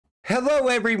Hello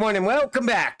everyone and welcome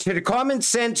back to the Common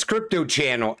Sense Crypto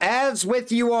channel. As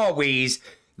with you always,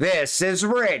 this is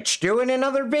Rich doing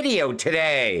another video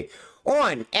today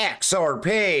on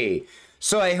XRP.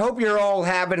 So I hope you're all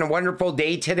having a wonderful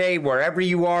day today wherever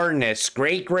you are in this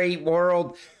great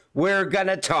world. We're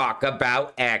gonna talk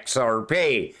about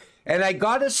XRP. And I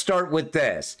gotta start with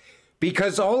this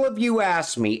because all of you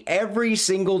ask me every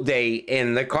single day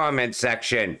in the comment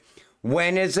section,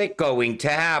 when is it going to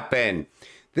happen?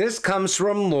 This comes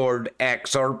from Lord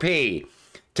XRP.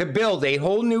 To build a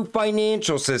whole new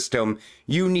financial system,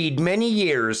 you need many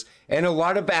years and a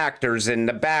lot of actors in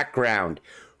the background.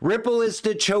 Ripple is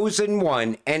the chosen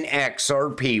one and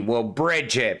XRP will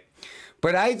bridge it.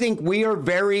 But I think we are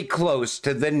very close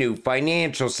to the new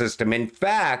financial system. In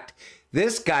fact,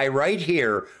 this guy right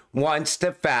here wants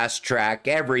to fast track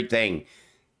everything.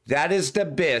 That is the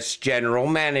BIS general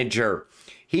manager.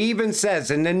 He even says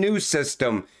in the new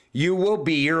system, you will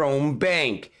be your own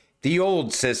bank. The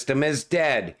old system is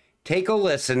dead. Take a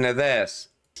listen to this.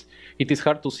 It is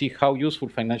hard to see how useful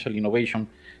financial innovation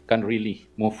can really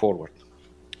move forward.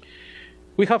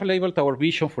 We have labeled our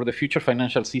vision for the future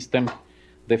financial system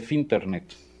the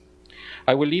Finternet.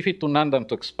 I will leave it to Nandan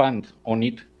to expand on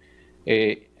it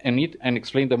and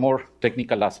explain the more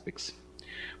technical aspects.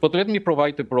 But let me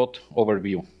provide a broad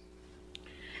overview.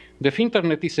 The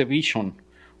Finternet is a vision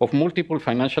of multiple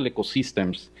financial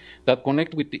ecosystems that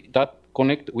connect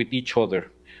with each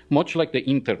other, much like the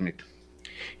internet.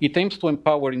 It aims to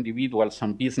empower individuals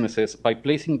and businesses by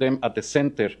placing them at the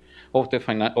center of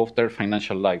their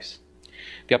financial lives.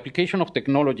 The application of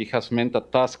technology has meant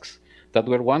that tasks that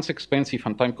were once expensive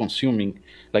and time-consuming,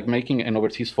 like making an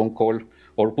overseas phone call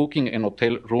or booking an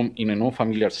hotel room in an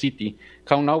unfamiliar city,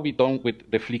 can now be done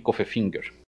with the flick of a finger.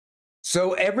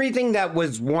 So everything that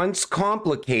was once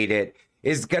complicated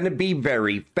is going to be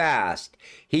very fast.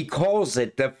 He calls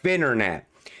it the Finternet.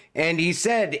 And he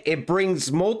said it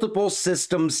brings multiple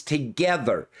systems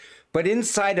together. But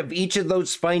inside of each of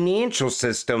those financial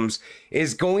systems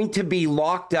is going to be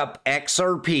locked up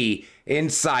XRP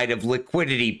inside of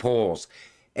liquidity pools.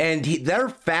 And they're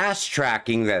fast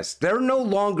tracking this. They're no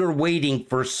longer waiting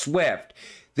for SWIFT.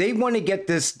 They want to get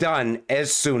this done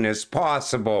as soon as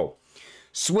possible.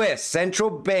 Swiss central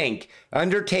bank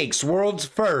undertakes world's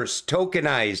first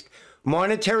tokenized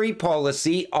monetary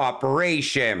policy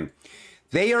operation.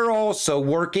 They are also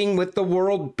working with the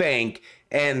World Bank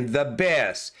and the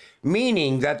BIS,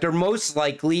 meaning that they're most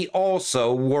likely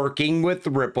also working with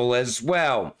Ripple as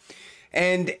well.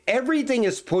 And everything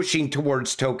is pushing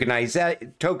towards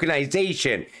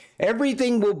tokenization.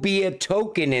 Everything will be a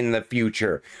token in the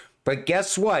future. But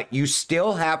guess what? You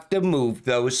still have to move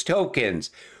those tokens.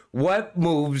 What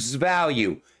moves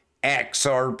value?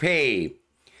 XRP.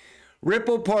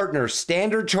 Ripple partner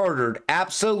Standard Chartered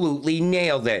absolutely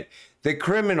nailed it. The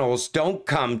criminals don't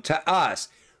come to us.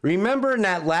 Remember in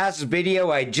that last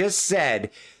video I just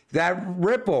said that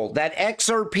Ripple, that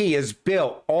XRP is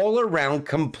built all around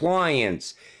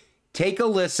compliance. Take a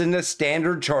listen to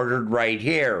Standard Chartered right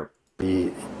here.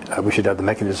 We should have the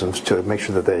mechanisms to make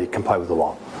sure that they comply with the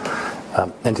law.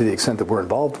 And to the extent that we're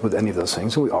involved with any of those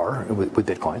things, and we are with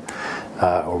Bitcoin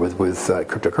or with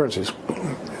cryptocurrencies,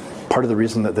 part of the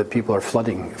reason that people are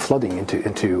flooding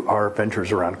into our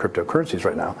ventures around cryptocurrencies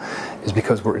right now is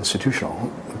because we're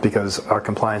institutional, because our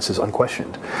compliance is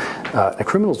unquestioned. And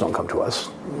criminals don't come to us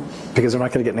because they're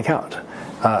not going to get an account.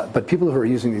 But people who are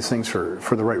using these things for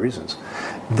the right reasons,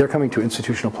 they're coming to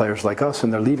institutional players like us,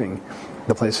 and they're leaving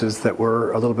the places that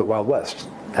were a little bit Wild West.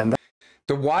 And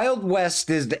the Wild West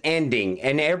is ending,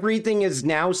 and everything is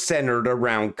now centered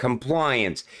around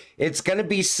compliance. It's going to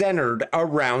be centered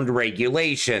around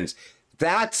regulations.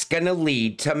 That's going to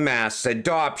lead to mass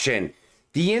adoption.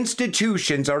 The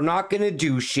institutions are not going to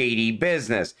do shady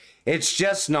business. It's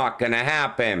just not going to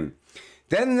happen.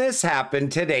 Then this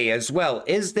happened today as well.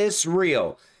 Is this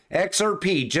real?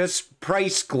 XRP just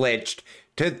price glitched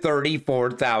to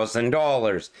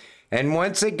 $34,000. And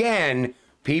once again,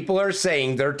 people are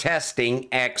saying they're testing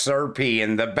XRP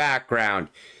in the background.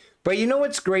 But you know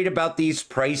what's great about these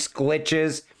price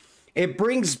glitches? It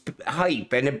brings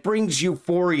hype and it brings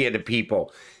euphoria to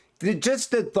people.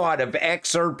 Just the thought of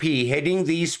XRP hitting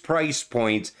these price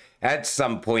points at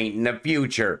some point in the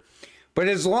future. But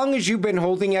as long as you've been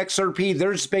holding XRP,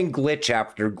 there's been glitch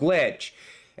after glitch.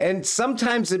 And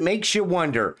sometimes it makes you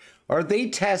wonder, are they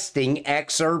testing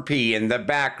XRP in the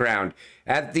background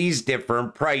at these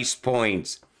different price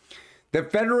points? The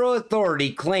federal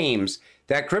authority claims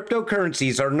that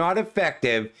cryptocurrencies are not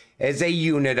effective as a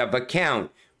unit of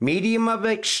account, medium of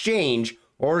exchange,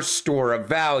 or store of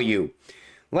value.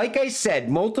 Like I said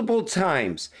multiple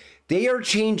times, They are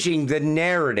changing the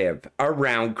narrative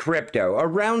around crypto,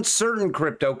 around certain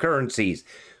cryptocurrencies,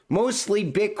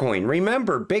 mostly Bitcoin.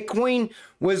 Remember, Bitcoin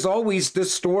was always the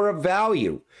store of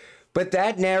value, but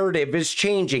that narrative is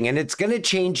changing, and it's going to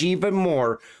change even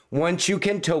more once you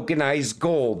can tokenize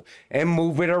gold and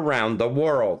move it around the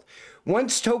world.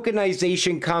 Once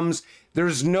tokenization comes,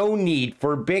 there's no need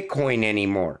for Bitcoin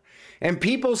anymore. And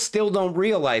people still don't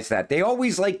realize that. They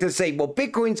always like to say, well,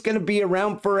 Bitcoin's going to be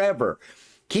around forever.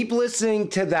 Keep listening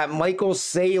to that Michael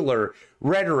Saylor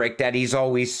rhetoric that he's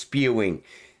always spewing.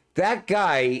 That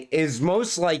guy is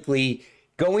most likely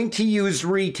going to use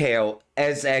retail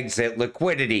as exit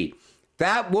liquidity.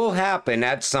 That will happen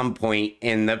at some point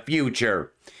in the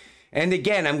future. And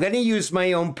again, I'm going to use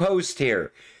my own post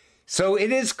here. So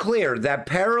it is clear that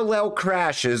parallel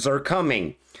crashes are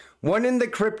coming. One in the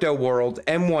crypto world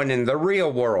and one in the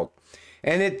real world.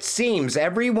 And it seems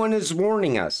everyone is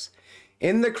warning us.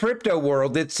 In the crypto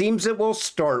world, it seems it will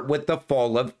start with the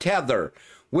fall of Tether,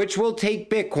 which will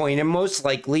take Bitcoin and most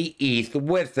likely ETH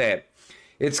with it.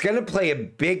 It's going to play a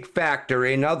big factor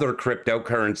in other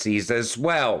cryptocurrencies as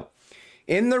well.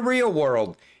 In the real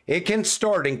world, it can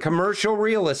start in commercial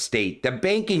real estate, the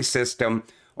banking system,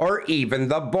 or even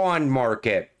the bond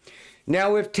market.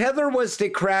 Now, if Tether was to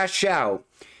crash out,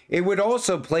 it would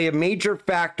also play a major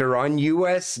factor on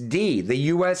USD, the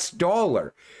US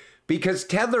dollar, because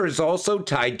Tether is also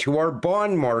tied to our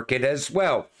bond market as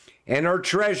well, and our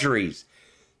treasuries.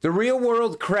 The real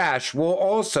world crash will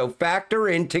also factor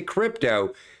into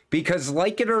crypto because,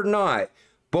 like it or not,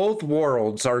 both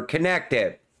worlds are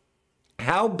connected.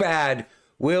 How bad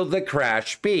will the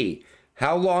crash be?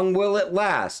 How long will it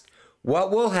last? What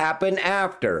will happen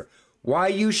after? Why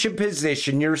you should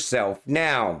position yourself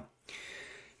now.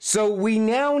 So we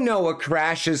now know a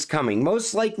crash is coming.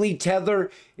 Most likely Tether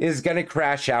is going to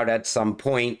crash out at some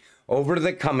point over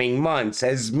the coming months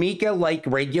as MiCA-like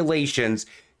regulations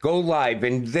go live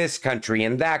in this country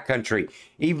and that country.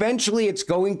 Eventually it's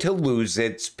going to lose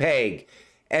its peg.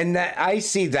 And I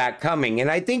see that coming. And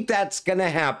I think that's going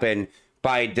to happen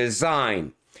by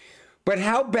design. But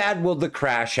how bad will the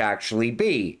crash actually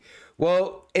be?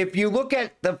 Well, if you look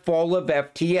at the fall of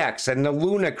FTX and the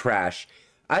Luna crash,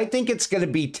 I think it's going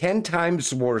to be 10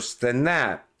 times worse than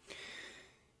that.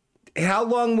 How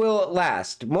long will it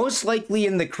last? Most likely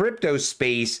in the crypto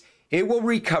space, it will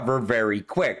recover very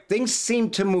quick. Things seem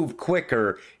to move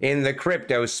quicker in the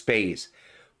crypto space.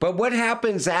 But what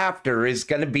happens after is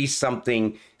going to be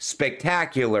something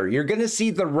spectacular. You're going to see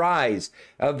the rise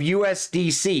of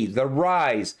USDC, the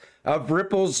rise of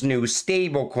Ripple's new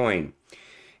stablecoin.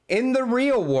 In the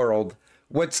real world,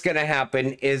 what's going to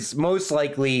happen is most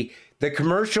likely the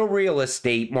commercial real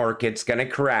estate market's going to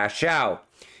crash out.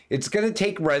 It's going to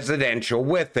take residential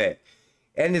with it.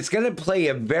 And it's going to play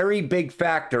a very big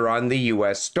factor on the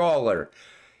US dollar.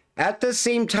 At the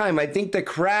same time, I think the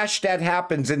crash that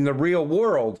happens in the real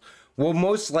world will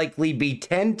most likely be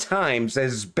 10 times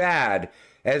as bad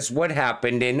as what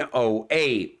happened in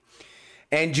 2008.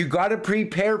 And you got to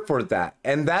prepare for that.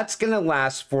 And that's going to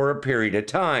last for a period of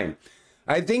time.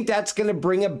 I think that's going to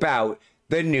bring about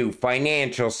the new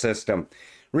financial system.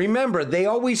 Remember, they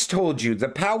always told you the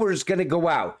power is going to go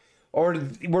out, or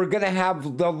we're going to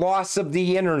have the loss of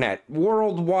the internet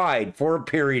worldwide for a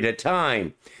period of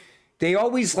time. They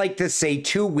always like to say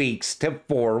 2 weeks to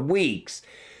 4 weeks.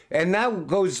 And that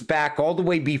goes back all the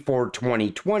way before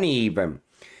 2020 even.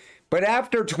 But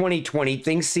after 2020,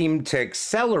 things seem to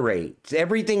accelerate.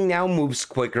 Everything now moves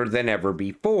quicker than ever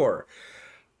before.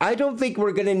 I don't think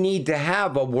we're going to need to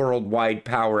have a worldwide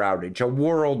power outage, a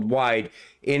worldwide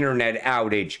internet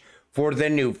outage for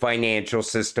the new financial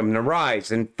system to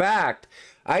rise. In fact,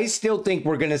 I still think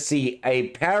we're going to see a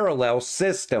parallel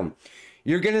system.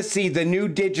 You're going to see the new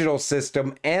digital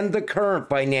system and the current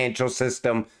financial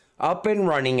system up and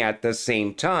running at the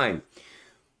same time.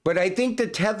 But I think the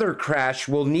Tether crash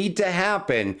will need to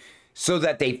happen so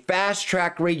that they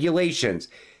fast-track regulations.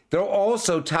 They'll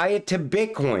also tie it to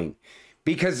Bitcoin,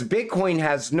 because Bitcoin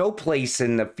has no place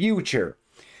in the future.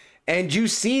 And you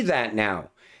see that now.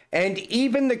 And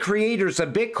even the creators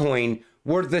of Bitcoin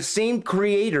were the same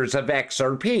creators of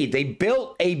XRP. They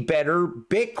built a better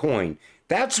Bitcoin.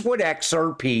 That's what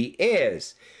XRP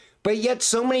is. But yet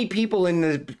so many people in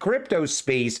the crypto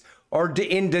space are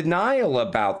in denial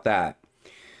about that.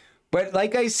 But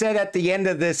like I said at the end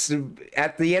of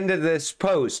this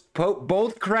post,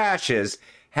 both crashes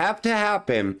have to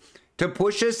happen to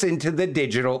push us into the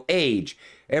digital age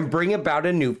and bring about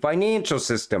a new financial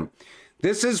system.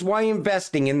 This is why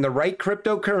investing in the right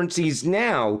cryptocurrencies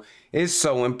now is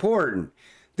so important.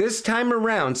 This time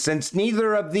around, since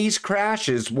neither of these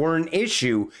crashes were an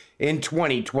issue in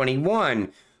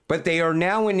 2021, but they are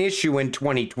now an issue in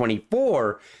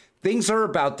 2024, things are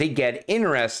about to get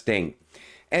interesting.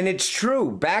 And it's true,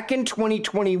 back in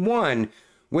 2021,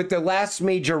 with the last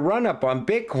major run-up on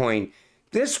Bitcoin,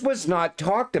 this was not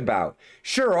talked about.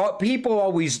 Sure, people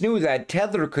always knew that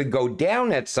Tether could go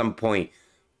down at some point,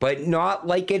 but not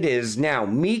like it is now.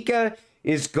 Mika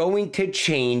is going to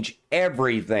change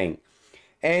everything.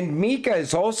 And Mika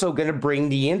is also going to bring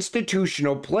the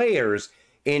institutional players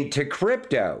into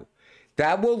crypto.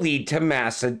 That will lead to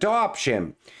mass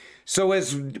adoption. So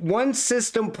as one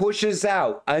system pushes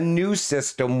out, a new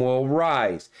system will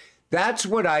rise. That's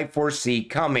what I foresee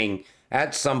coming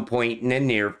at some point in the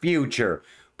near future.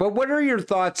 But what are your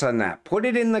thoughts on that? Put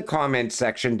it in the comment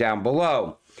section down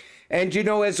below. And you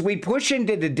know, as we push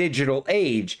into the digital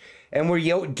age, and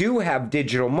we do have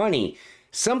digital money,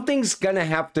 something's going to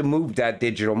have to move that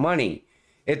digital money.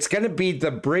 It's going to be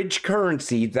the bridge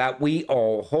currency that we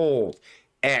all hold,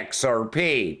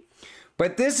 XRP.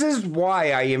 But this is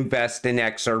why I invest in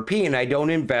XRP and I don't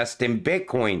invest in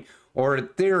Bitcoin or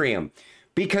Ethereum,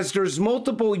 because there's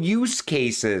multiple use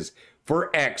cases for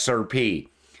XRP.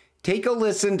 Take a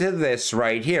listen to this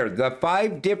right here. The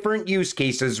 5 different use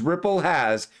cases Ripple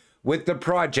has with the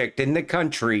project in the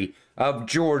country of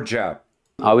Georgia.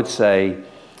 I would say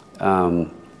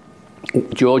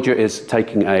Georgia is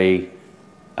taking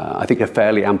I think a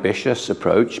fairly ambitious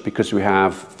approach, because we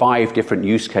have 5 different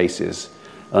use cases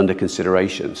under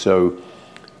consideration. So,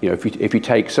 you know, if you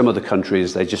take some of the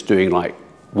countries, they're just doing like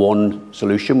one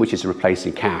solution, which is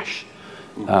replacing cash.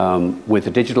 With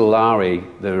the digital lari,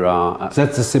 there are...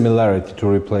 That's a similarity to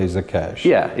replace the cash.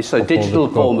 Yeah, it's a digital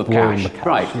form of cash.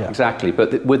 Right, yeah. Exactly.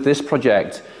 But with this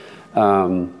project,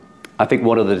 I think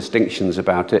one of the distinctions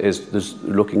about it is there's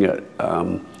looking at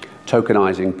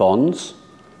tokenizing bonds.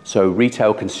 So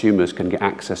retail consumers can get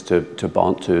access to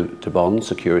bond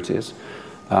securities.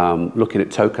 Looking at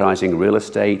tokenizing real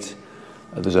estate.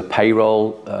 There's a payroll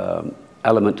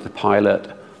element to the pilot.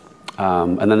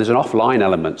 And then there's an offline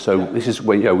element. So this is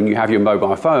when, when you have your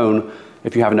mobile phone,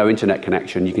 if you have no internet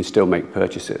connection, you can still make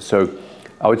purchases. So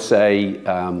I would say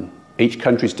each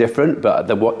country is different, but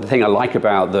the thing I like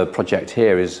about the project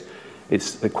here is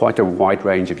it's quite a wide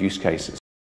range of use cases.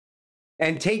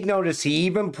 And take notice, he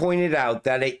even pointed out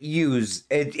that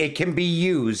it can be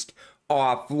used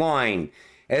offline,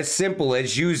 as simple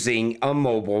as using a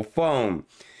mobile phone.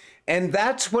 And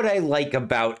that's what I like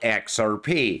about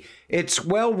XRP. It's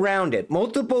well-rounded.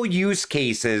 Multiple use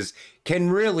cases can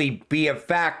really be a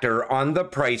factor on the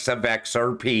price of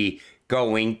XRP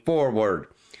going forward.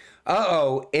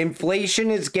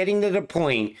 Inflation is getting to the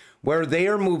point where they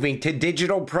are moving to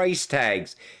digital price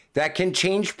tags that can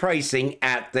change pricing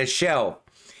at the shelf.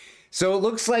 So it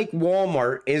looks like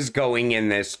Walmart is going in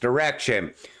this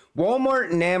direction.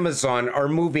 Walmart and Amazon are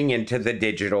moving into the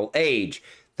digital age.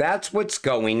 That's what's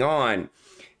going on.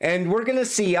 And we're going to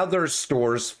see other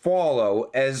stores follow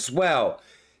as well.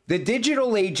 The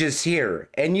digital age is here,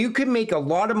 and you can make a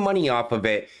lot of money off of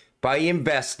it by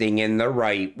investing in the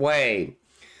right way.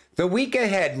 The week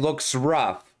ahead looks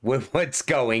rough with what's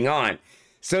going on.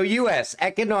 So U.S.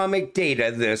 economic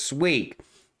data this week.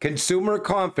 Consumer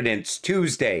confidence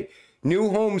Tuesday. New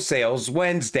home sales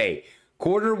Wednesday.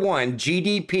 Q1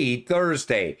 GDP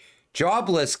Thursday.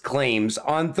 Jobless claims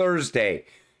on Thursday.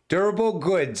 Durable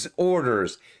goods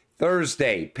orders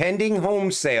Thursday. Pending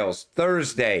home sales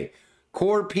Thursday.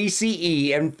 Core PCE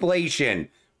inflation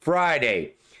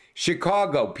Friday.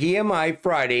 Chicago PMI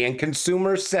Friday, and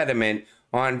consumer sentiment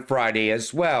on Friday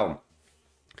as well.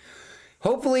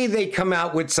 Hopefully they come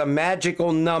out with some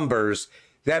magical numbers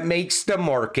that makes the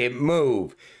market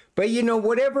move. But you know,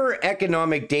 whatever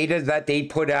economic data that they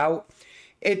put out,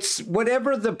 it's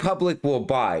whatever the public will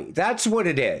buy. That's what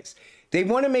it is. They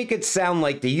want to make it sound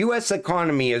like the U.S.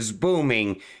 economy is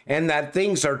booming and that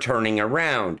things are turning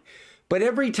around. But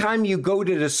every time you go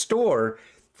to the store,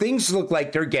 things look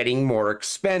like they're getting more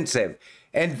expensive.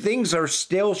 And things are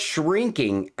still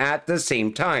shrinking at the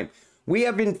same time. We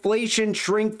have inflation,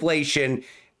 shrinkflation,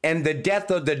 and the death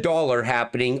of the dollar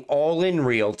happening all in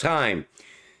real time.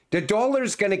 The dollar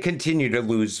is going to continue to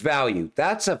lose value.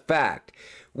 That's a fact.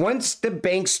 Once the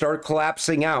banks start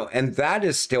collapsing out, and that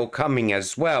is still coming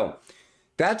as well,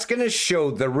 that's going to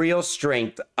show the real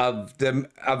strength of the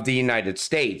United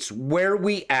States, where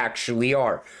we actually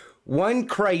are. One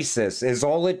crisis is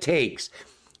all it takes.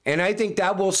 And I think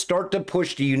that will start to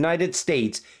push the United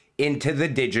States into the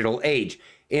digital age,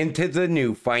 into the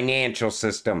new financial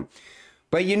system.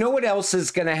 But you know what else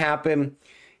is going to happen?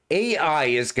 AI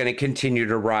is going to continue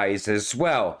to rise as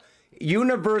well.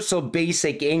 Universal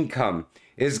basic income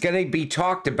is going to be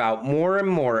talked about more and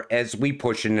more as we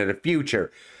push into the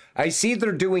future. I see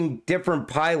they're doing different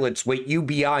pilots with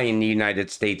UBI in the United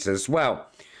States as well.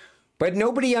 But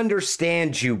nobody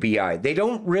understands UBI. They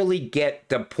don't really get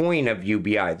the point of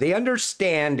UBI. They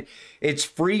understand it's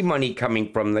free money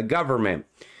coming from the government.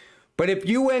 But if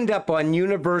you end up on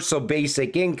universal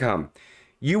basic income,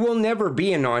 you will never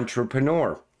be an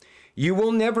entrepreneur. You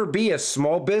will never be a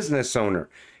small business owner.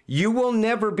 You will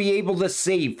never be able to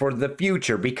save for the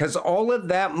future because all of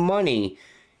that money,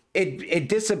 it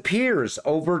disappears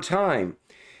over time.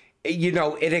 You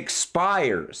know, it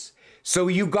expires. So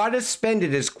you got to spend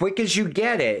it as quick as you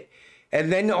get it.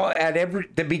 And then at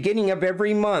the beginning of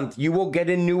every month, you will get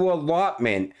a new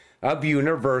allotment of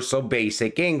universal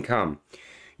basic income.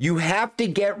 You have to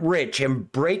get rich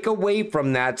and break away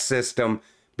from that system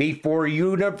before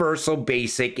universal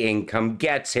basic income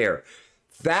gets here.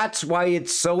 That's why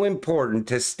it's so important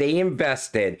to stay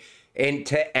invested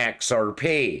into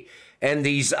XRP and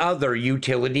these other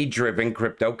utility-driven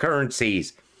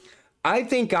cryptocurrencies. I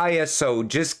think ISO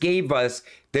just gave us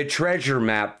the treasure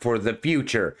map for the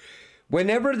future.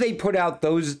 Whenever they put out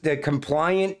the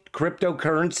compliant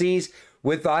cryptocurrencies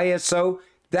with ISO,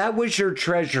 that was your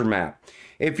treasure map.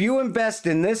 If you invest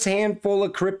in this handful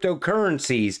of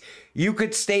cryptocurrencies, you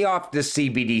could stay off the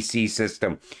CBDC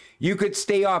system. You could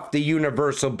stay off the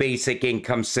universal basic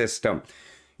income system.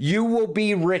 You will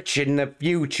be rich in the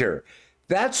future.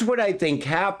 That's what I think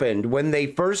happened when they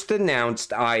first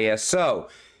announced ISO,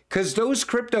 because those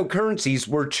cryptocurrencies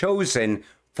were chosen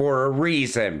for a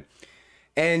reason.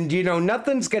 And, you know,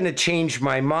 nothing's going to change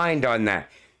my mind on that,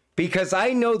 because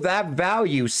I know that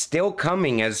value's still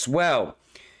coming as well.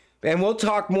 And we'll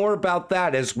talk more about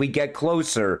that as we get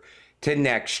closer to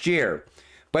next year.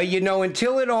 But, you know,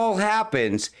 until it all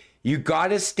happens, you got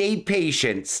to stay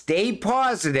patient, stay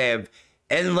positive,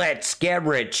 and let's get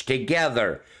rich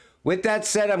together. With that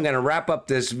said, I'm going to wrap up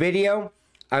this video.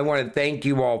 I want to thank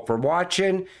you all for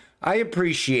watching. I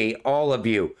appreciate all of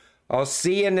you. I'll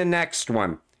see you in the next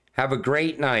one. Have a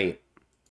great night.